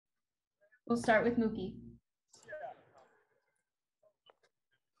We'll start with Mookie.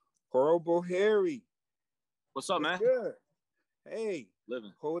 Horrible Harry. What's up, man? Good. Hey.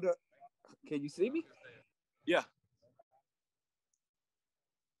 Living. Hold up. Can you see me? Yeah.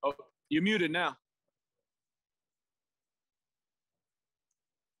 Oh, you're muted now.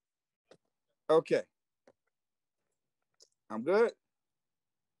 Okay. I'm good.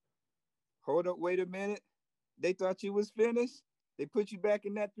 Hold up. Wait a minute. They thought you was finished. They put you back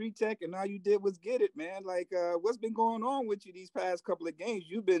in that 3-tech, and all you did was get it, man. Like, what's been going on with you these past couple of games?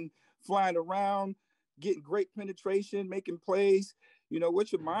 You've been flying around, getting great penetration, making plays. You know,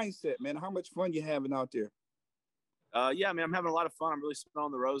 what's your mindset, man? How much fun you having out there? Yeah, I mean, I'm having a lot of fun. I'm really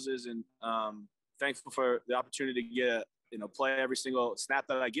smelling the roses, and thankful for the opportunity to get play every single snap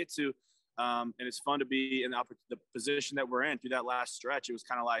that I get to. And it's fun to be in the position that we're in through that last stretch. It was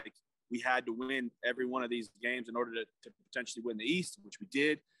kind of like we had to win every one of these games in order to potentially win the East, which we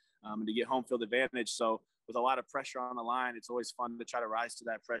did, and to get home field advantage. So with a lot of pressure on the line, it's always fun to try to rise to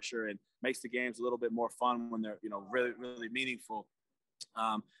that pressure and makes the games a little bit more fun when they're, really, really meaningful.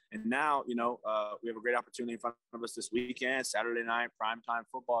 And now, we have a great opportunity in front of us this weekend, Saturday night, primetime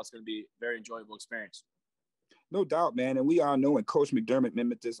football. It's going to be a very enjoyable experience. No doubt, man. And we all know, and Coach McDermott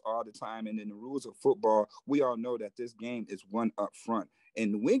mimicked this all the time. And in the rules of football, we all know that this game is won up front.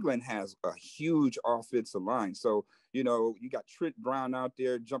 And New England has a huge offensive line. So, you got Trent Brown out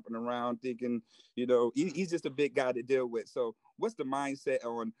there jumping around thinking, he's just a big guy to deal with. So what's the mindset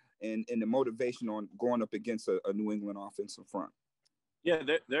on and the motivation on going up against a New England offensive front? Yeah,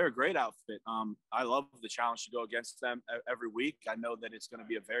 they're a great outfit. I love the challenge to go against them every week. I know that it's going to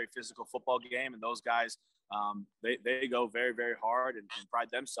be a very physical football game, and those guys, they go very, very hard and pride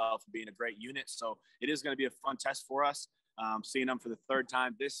themselves in being a great unit. So it is going to be a fun test for us. Seeing them for the third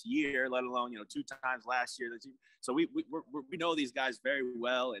time this year, let alone 2 times last year. So we know these guys very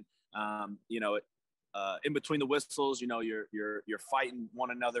well, and in between the whistles, you're fighting one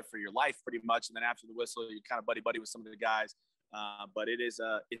another for your life pretty much, and then after the whistle, you're kind of buddy with some of the guys. But it is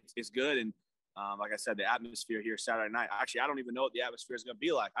it's good, and like I said, the atmosphere here Saturday night. Actually, I don't even know what the atmosphere is going to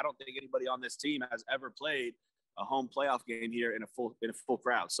be like. I don't think anybody on this team has ever played a home playoff game here in a full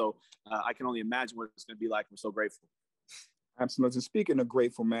crowd. So I can only imagine what it's going to be like. I'm so grateful. Absolutely. Speaking of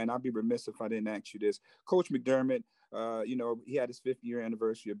grateful, man, I'd be remiss if I didn't ask you this. Coach McDermott, he had his 5th-year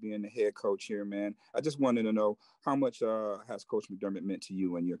anniversary of being the head coach here, man. I just wanted to know how much has Coach McDermott meant to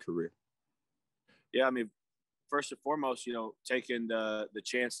you in your career? Yeah, I mean, first and foremost, taking the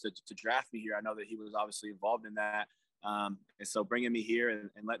chance to draft me here. I know that he was obviously involved in that. And so bringing me here and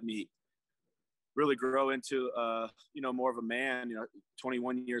letting me really grow into, more of a man,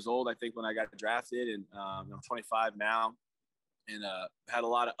 21 years old, I think, when I got drafted, and I'm 25 now, and had a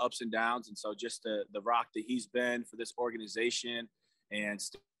lot of ups and downs. And so just the rock that he's been for this organization and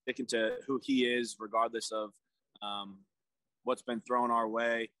sticking to who he is, regardless of what's been thrown our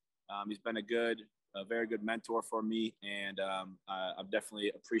way. He's been a very good mentor for me, and I'm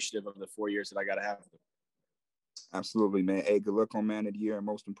definitely appreciative of the 4 years that I got to have with him. Absolutely, man. Hey, good luck on Man of the Year, and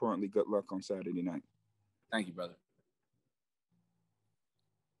most importantly, good luck on Saturday night. Thank you, brother.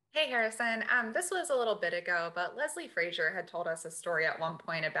 Hey, Harrison. This was a little bit ago, but Leslie Frazier had told us a story at one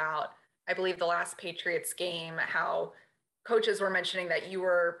point about, I believe, the last Patriots game, how coaches were mentioning that you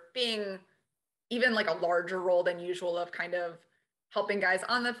were being even like a larger role than usual of kind of helping guys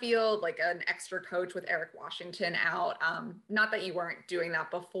on the field, like an extra coach with Eric Washington out. Not that you weren't doing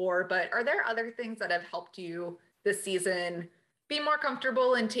that before, but are there other things that have helped you this season be more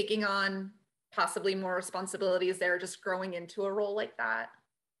comfortable in taking on possibly more responsibilities there, just growing into a role like that?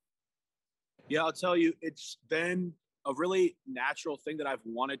 Yeah, I'll tell you, it's been a really natural thing that I've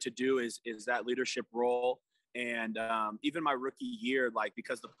wanted to do is that leadership role. And even my rookie year,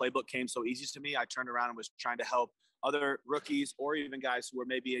 because the playbook came so easy to me, I turned around and was trying to help other rookies or even guys who were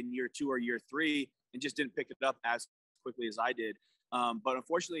maybe in year 2 or year 3 and just didn't pick it up as quickly as I did. But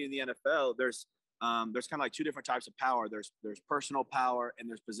unfortunately in the NFL, there's kind of like 2 different types of power. There's personal power and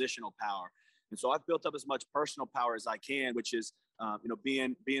there's positional power. And so I've built up as much personal power as I can, which is,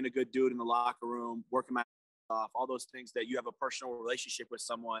 being a good dude in the locker room, working my off, all those things that you have a personal relationship with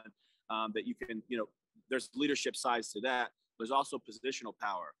someone that you can, there's leadership sides to that. There's also positional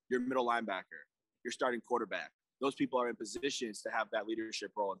power. You're middle linebacker, you're starting quarterback. Those people are in positions to have that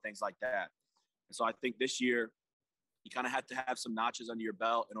leadership role and things like that. And so I think this year you kind of have to have some notches under your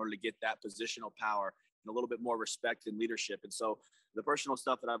belt in order to get that positional power and a little bit more respect and leadership. And so the personal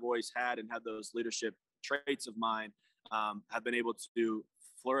stuff that I've always had and had those leadership traits of mine have been able to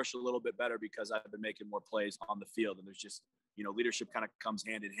flourish a little bit better because I've been making more plays on the field. And there's just, leadership kind of comes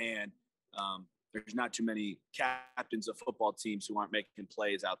hand in hand there's not too many captains of football teams who aren't making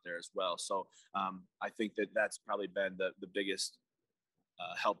plays out there as well. So I think that that's probably been the biggest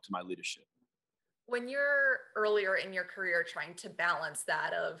help to my leadership. When you're earlier in your career trying to balance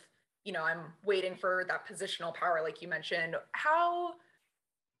that of, I'm waiting for that positional power, like you mentioned,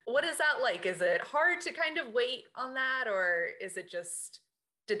 what is that like? Is it hard to kind of wait on that, or is it just,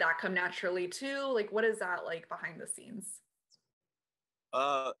 did that come naturally too? Like, what is that like behind the scenes?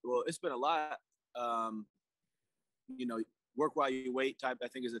 Well, it's been a lot. Work while you wait type, I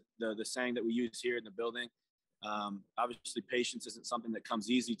think, is the saying that we use here in the building. Obviously, patience isn't something that comes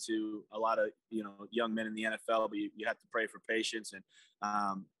easy to a lot of young men in the NFL, but you have to pray for patience. And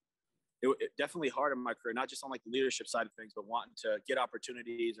it definitely hard in my career, not just on like the leadership side of things, but wanting to get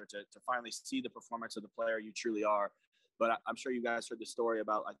opportunities or to finally see the performance of the player you truly are. But I'm sure you guys heard the story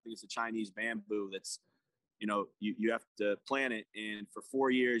about, I think it's the Chinese bamboo that's, you have to plant it, and for 4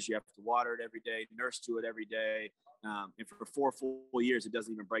 years you have to water it every day, nurse to it every day, and for 4 full years it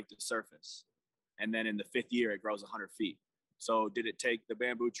doesn't even break the surface. And then in the 5th year it grows 100 feet. So did it take the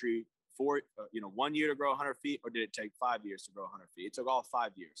bamboo tree 1 year to grow 100 feet, or did it take 5 years to grow 100 feet? It took all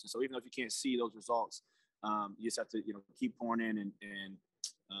 5 years. And so even though if you can't see those results, you just have to keep pouring in and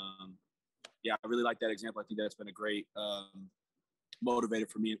I really like that example. I think that's been a great motivator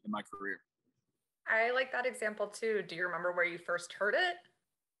for me in my career. I like that example too. Do you remember where you first heard it?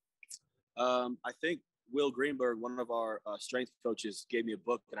 I think Will Greenberg, one of our strength coaches, gave me a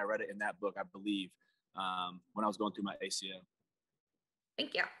book, and I read it in that book, I believe, when I was going through my ACL.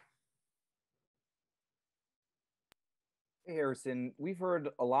 Thank you. Hey, Harrison, we've heard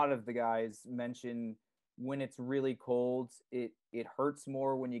a lot of the guys mention when it's really cold, it hurts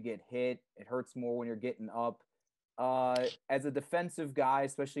more when you get hit. It hurts more when you're getting up. As a defensive guy,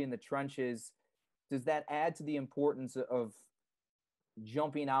 especially in the trenches, does that add to the importance of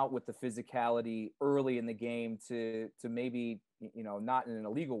jumping out with the physicality early in the game to maybe, not in an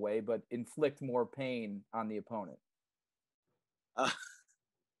illegal way, but inflict more pain on the opponent?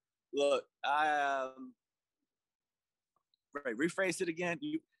 Look, rephrase it again.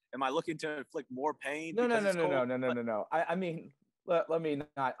 Am I looking to inflict more pain? No. I mean, let me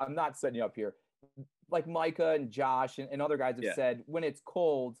not. I'm not setting you up here. Like Micah and Josh and other guys have said, when it's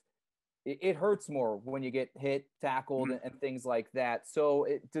cold, it hurts more when you get hit, tackled, and things like that. So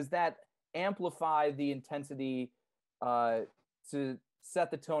does that amplify the intensity to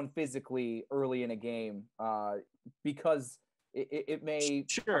set the tone physically early in a game because it may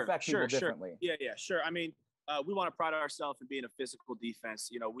affect people differently? Yeah, sure. I mean, we want to pride ourselves in being a physical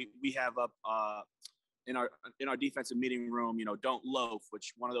defense. We have up in our defensive meeting room, don't loaf,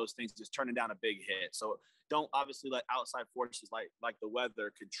 which one of those things is turning down a big hit. So don't obviously let outside forces like the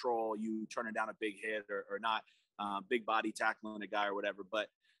weather control you turning down a big hit or not big body tackling a guy or whatever. But,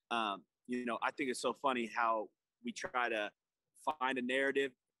 I think it's so funny how we try to find a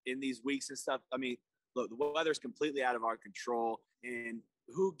narrative in these weeks and stuff. I mean, look, the weather's completely out of our control, and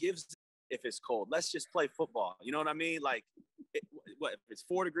who gives if it's cold? Let's just play football. You know what I mean? Like, if it's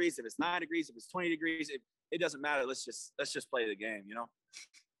 4 degrees, if it's 9 degrees, if it's 20 degrees, it doesn't matter. Let's just play the game,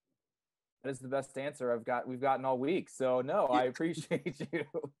 That is the best answer we've gotten all week. So no, I appreciate you.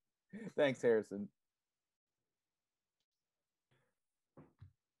 Thanks, Harrison.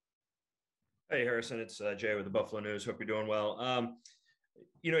 Hey, Harrison, it's Jay with the Buffalo News. Hope you're doing well.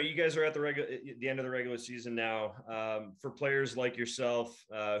 You guys are at the end of the regular season now. For players like yourself,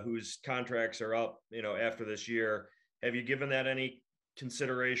 whose contracts are up, after this year, have you given that any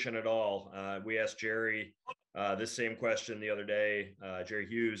consideration at all? We asked Jerry this same question the other day, Jerry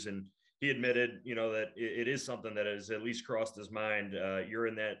Hughes, and he admitted, that it is something that has at least crossed his mind. You're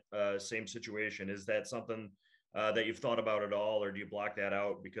in that same situation. Is that something that you've thought about at all, or do you block that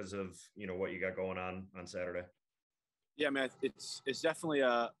out because of, what you got going on Saturday? Yeah, man, it's definitely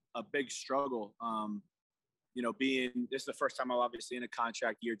a big struggle. This is the first time I'm obviously in a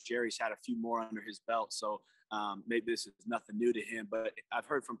contract year. Jerry's had a few more under his belt, so maybe this is nothing new to him. But I've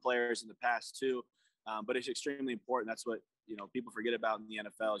heard from players in the past too. But it's extremely important. That's what people forget about in the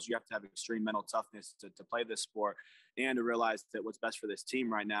NFL is you have to have extreme mental toughness to play this sport, and to realize that what's best for this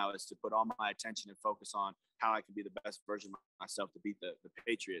team right now is to put all my attention and focus on how I can be the best version of myself to beat the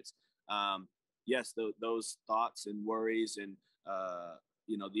Patriots. Yes, those thoughts and worries and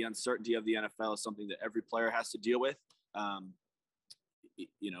the uncertainty of the NFL is something that every player has to deal with. It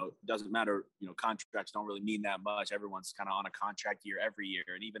doesn't matter, contracts don't really mean that much. Everyone's kind of on a contract year every year,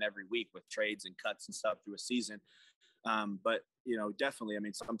 and even every week with trades and cuts and stuff through a season. But definitely, I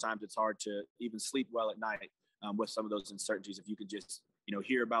mean, sometimes it's hard to even sleep well at night with some of those uncertainties. If you could just,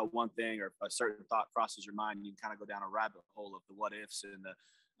 hear about one thing or a certain thought crosses your mind, and you can kind of go down a rabbit hole of the what ifs and the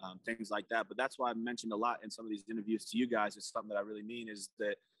things like that. But that's why I mentioned a lot in some of these interviews to you guys. It's something that I really mean, is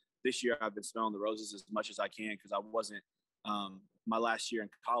that this year I've been smelling the roses as much as I can, because I wasn't my last year in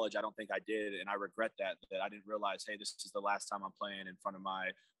college. I don't think I did. And I regret that I didn't realize, hey, this is the last time I'm playing in front of my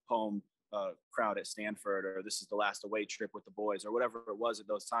home crowd at Stanford, or this is the last away trip with the boys, or whatever it was at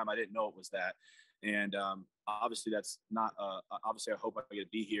those time. I didn't know it was that. And obviously that's not, obviously I hope I get to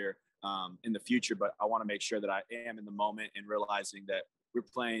be here in the future, but I want to make sure that I am in the moment and realizing that we're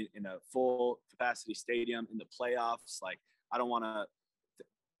playing in a full capacity stadium in the playoffs. Like, I don't want to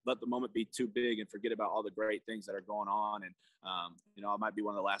let the moment be too big and forget about all the great things that are going on. And, I might be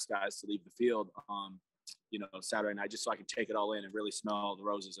one of the last guys to leave the field Saturday night, just so I can take it all in and really smell the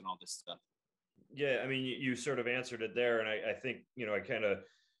roses and all this stuff. Yeah. I mean, you sort of answered it there. And I think, I kind of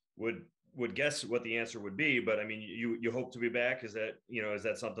would guess what the answer would be, but I mean, you hope to be back. Is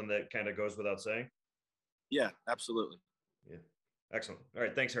that something that kind of goes without saying? Yeah, absolutely. Yeah. Excellent. All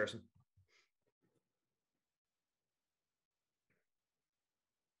right. Thanks, Harrison.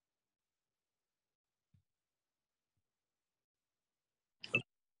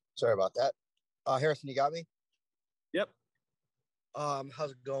 Sorry about that. Harrison, you got me? Yep.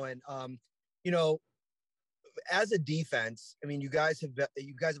 How's it going? As a defense, I mean, you guys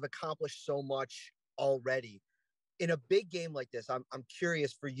have accomplished so much already. In a big game like this, I'm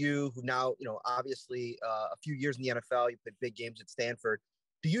curious for you, who now, obviously a few years in the NFL, you played big games at Stanford.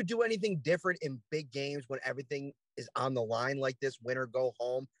 Do you do anything different in big games when everything is on the line like this, win or go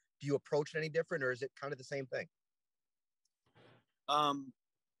home? Do you approach it any different, or is it kind of the same thing?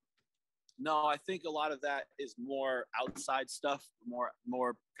 No, I think a lot of that is more outside stuff, more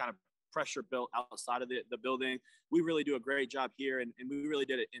kind of pressure built outside of the building. We really do a great job here, and we really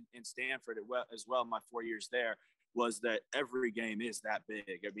did it in Stanford as well. My 4 years there was that every game is that big.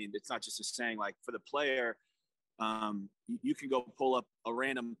 I mean, it's not just a saying. Like, for the player, you can go pull up a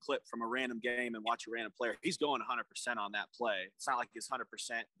random clip from a random game and watch a random player. He's going 100% on that play. It's not like his 100%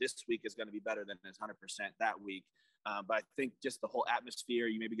 this week is going to be better than his 100% that week. But I think just the whole atmosphere,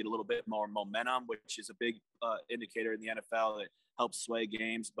 you maybe get a little bit more momentum, which is a big indicator in the NFL that helps sway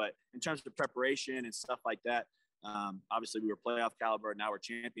games. But in terms of preparation and stuff like that, obviously we were playoff caliber. Now we're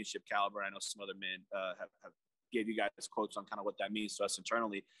championship caliber. I know some other men have gave you guys quotes on kind of what that means to us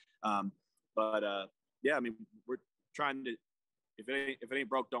internally. Yeah, I mean, we're trying to, if it ain't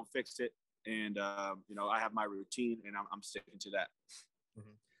broke, don't fix it. And, I have my routine, and I'm sticking to that.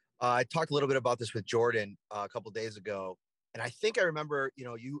 Mm-hmm. I talked a little bit about this with Jordan a couple of days ago, and I think I remember,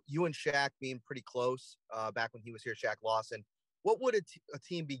 you and Shaq being pretty close back when he was here, Shaq Lawson. What would a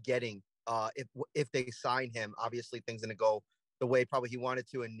team be getting if they sign him? Obviously, things didn't go the way probably he wanted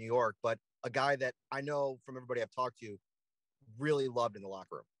to in New York, but a guy that I know from everybody I've talked to really loved in the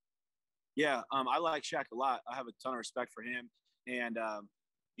locker room. Yeah, I like Shaq a lot. I have a ton of respect for him, and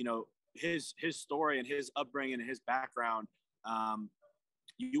his story and his upbringing and his background.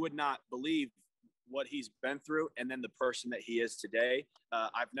 You would not believe what he's been through, and then the person that he is today.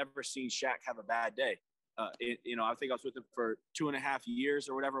 I've never seen Shaq have a bad day. I think I was with him for 2.5 years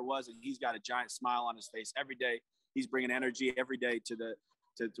or whatever it was, and he's got a giant smile on his face every day. He's bringing energy every day to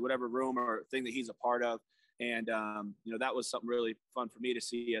whatever room or thing that he's a part of. And, that was something really fun for me to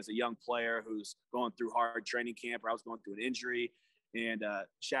see as a young player who's going through hard training camp, or I was going through an injury. And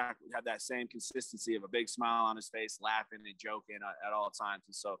Shaq would have that same consistency of a big smile on his face, laughing and joking at all times.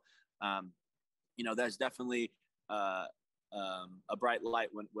 And so, there's definitely a bright light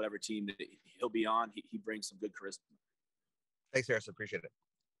when whatever team that he'll be on, he brings some good charisma. Thanks, Harrison. Appreciate it.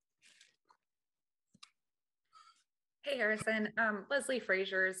 Hey, Harrison. Leslie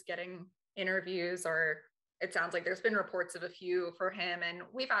Frazier's getting interviews, or it sounds like there's been reports of a few for him. And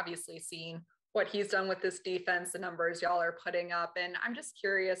we've obviously seen what he's done with this defense, the numbers y'all are putting up. And I'm just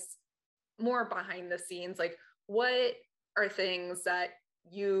curious, more behind the scenes, like, what are things that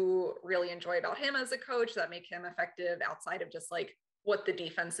you really enjoy about him as a coach that make him effective outside of just like what the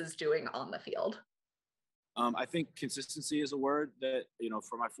defense is doing on the field? I think consistency is a word that,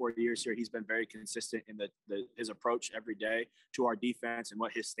 for my 4 years here, he's been very consistent in his approach every day to our defense and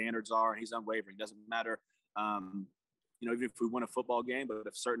what his standards are. And he's unwavering. Doesn't matter, even if we win a football game, but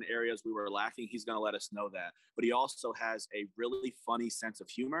if certain areas we were lacking, he's going to let us know that. But he also has a really funny sense of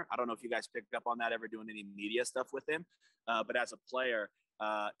humor. I don't know if you guys picked up on that ever doing any media stuff with him, but as a player,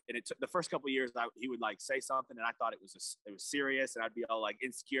 and it took the first couple of years, he would like say something, and I thought it was serious, and I'd be all like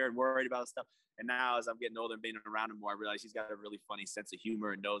insecure and worried about stuff. And now, as I'm getting older and being around him more, I realize he's got a really funny sense of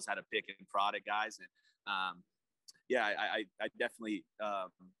humor and knows how to pick and prod at guys. And I definitely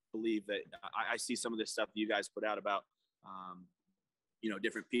believe that I see some of this stuff that you guys put out about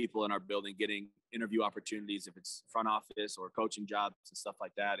different people in our building getting interview opportunities, if it's front office or coaching jobs and stuff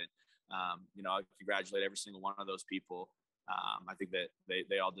like that. And, I congratulate every single one of those people. I think that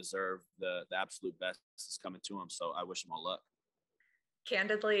they all deserve the absolute best that's coming to them. So I wish them all luck.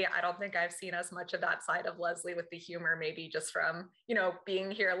 Candidly, I don't think I've seen as much of that side of Leslie with the humor, maybe just from,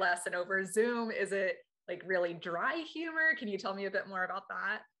 being here less and over Zoom. Is it like really dry humor? Can you tell me a bit more about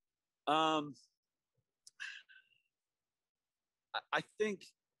that? I think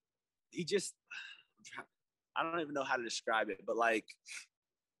he just, I don't even know how to describe it, but like,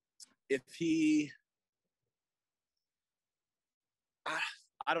 if he,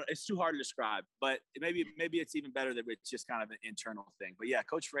 I don't, it's too hard to describe, but maybe it's even better that it's just kind of an internal thing. But yeah,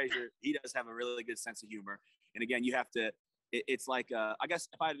 Coach Frazier, he does have a really good sense of humor. And again, you have to, it's like, I guess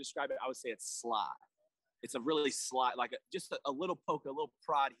if I had to describe it, I would say it's sly. It's a really sly, like just a little poke, a little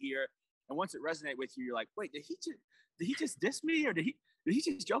prod here. And once it resonates with you, you're like, wait, did he just diss me, or did he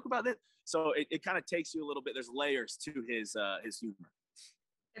just joke about this? So it kind of takes you a little bit. There's layers to his humor.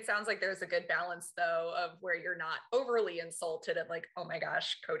 It sounds like there's a good balance, though, of where you're not overly insulted and like, oh my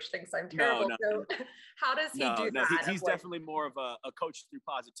gosh, coach thinks I'm terrible. So how does he do that? He's definitely more of a coach through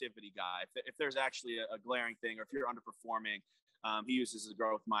positivity guy. If there's actually a glaring thing, or if you're underperforming, he uses his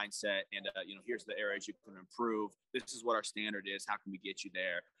growth mindset and, here's the areas you can improve. This is what our standard is. How can we get you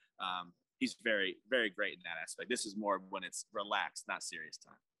there? He's very, very great in that aspect. This is more when it's relaxed, not serious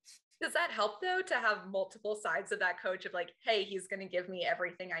time. Does that help, though, to have multiple sides of that coach of like, hey, he's going to give me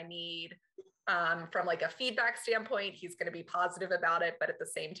everything I need from like a feedback standpoint. He's going to be positive about it, but at the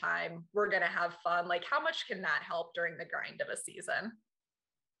same time, we're going to have fun. Like, how much can that help during the grind of a season?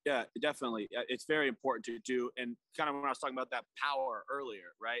 Yeah, definitely. It's very important to do. And kind of when I was talking about that power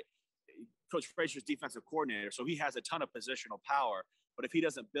earlier, right? Coach Frazier's defensive coordinator, so he has a ton of positional power. But if he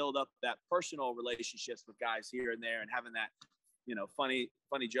doesn't build up that personal relationships with guys here and there and having that,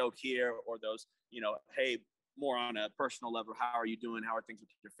 funny joke here, or those, hey, more on a personal level, how are you doing? How are things with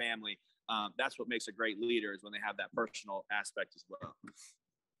your family? That's what makes a great leader, is when they have that personal aspect as well.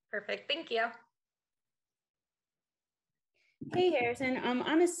 Perfect. Thank you. Hey, Harrison.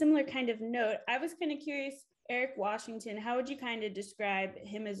 On a similar kind of note, I was kind of curious, Eric Washington, how would you kind of describe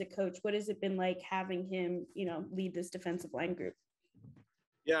him as a coach? What has it been like having him, lead this defensive line group?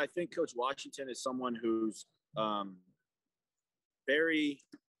 Yeah, I think Coach Washington is someone who's very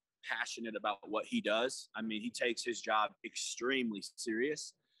passionate about what he does. I mean, he takes his job extremely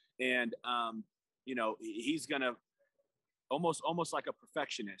serious, and he's gonna almost like a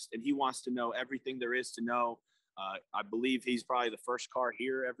perfectionist, and he wants to know everything there is to know. I believe he's probably the first car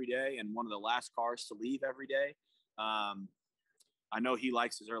here every day and one of the last cars to leave every day. I know he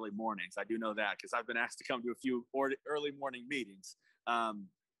likes his early mornings. I do know that because I've been asked to come to a few early morning meetings.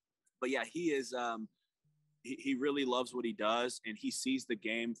 But yeah, he is. He really loves what he does, and he sees the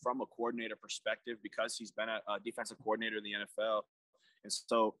game from a coordinator perspective because he's been a defensive coordinator in the NFL. And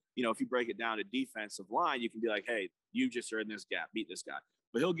so, if you break it down to defensive line, you can be like, hey, you just are in this gap, beat this guy.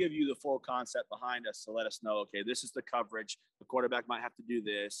 But he'll give you the full concept behind us to let us know, okay, this is the coverage. The quarterback might have to do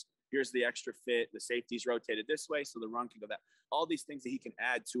this. Here's the extra fit. The safety's rotated this way, so the run can go that. All these things that he can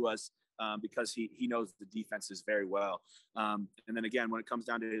add to us because he knows the defenses very well. And then again, when it comes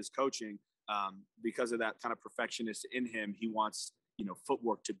down to his coaching, because of that kind of perfectionist in him, he wants,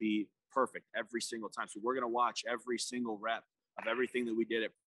 footwork to be perfect every single time. So we're going to watch every single rep of everything that we did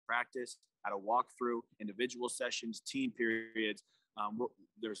at practice, at a walkthrough, individual sessions, team periods.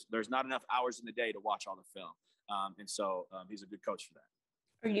 There's not enough hours in the day to watch all the film. And so he's a good coach for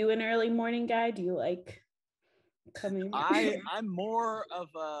that. Are you an early morning guy? Do you like coming? I'm more of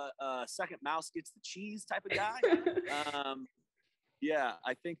a second mouse gets the cheese type of guy. Yeah,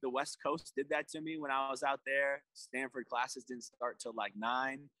 I think the West Coast did that to me when I was out there. Stanford classes didn't start till like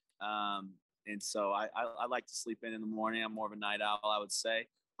 9. And so I like to sleep in the morning. I'm more of a night owl, I would say.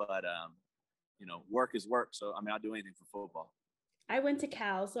 But, work is work. So, I'll do anything for football. I went to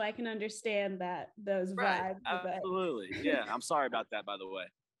Cal, so I can understand those right, vibes. Absolutely. Yeah, I'm sorry about that, by the way.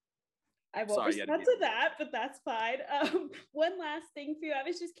 I won't respond to that, but that's fine. One last thing for you. I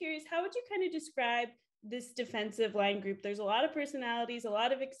was just curious, how would you kind of describe this defensive line group? There's a lot of personalities, a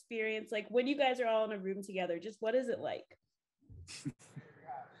lot of experience. Like when you guys are all in a room together, just what is it like?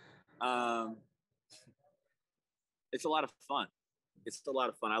 It's a lot of fun. It's a lot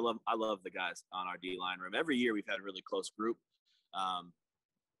of fun. I love the guys on our D-line room. Every year we've had a really close group.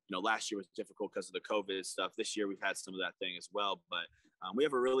 Last year was difficult because of the COVID stuff. This year we've had some of that thing as well. But we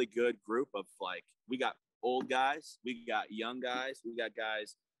have a really good group of we got old guys, we got young guys, we got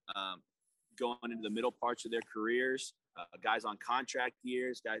guys going into the middle parts of their careers, guys on contract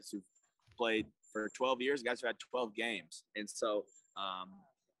years, guys who've played for 12 years, guys who had 12 games. And so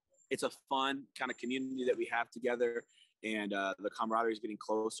it's a fun kind of community that we have together. And the camaraderie is getting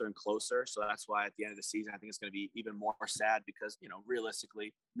closer and closer. So that's why at the end of the season, I think it's going to be even more sad because,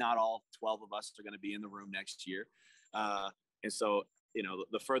 realistically, not all 12 of us are going to be in the room next year. And so,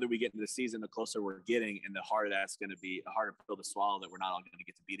 the further we get into the season, the closer we're getting, and the harder that's going to be, a harder pill to swallow that we're not all going to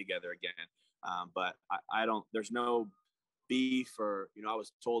get to be together again. But I don't, there's no beef or, I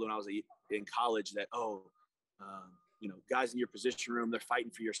was told when I was in college that, guys in your position room, they're fighting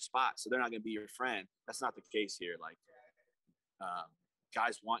for your spot, so they're not going to be your friend. That's not the case here. Like,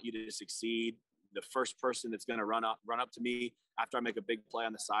 guys want you to succeed. The first person that's going to run up to me after I make a big play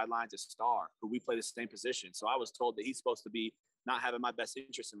on the sidelines is Star, who we play the same position. So I was told that he's supposed to be not having my best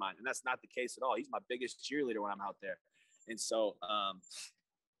interest in mind, and that's not the case at all. He's my biggest cheerleader when I'm out there. And so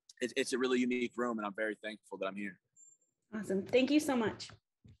it's a really unique room, and I'm very thankful that I'm here. Awesome. Thank you so much.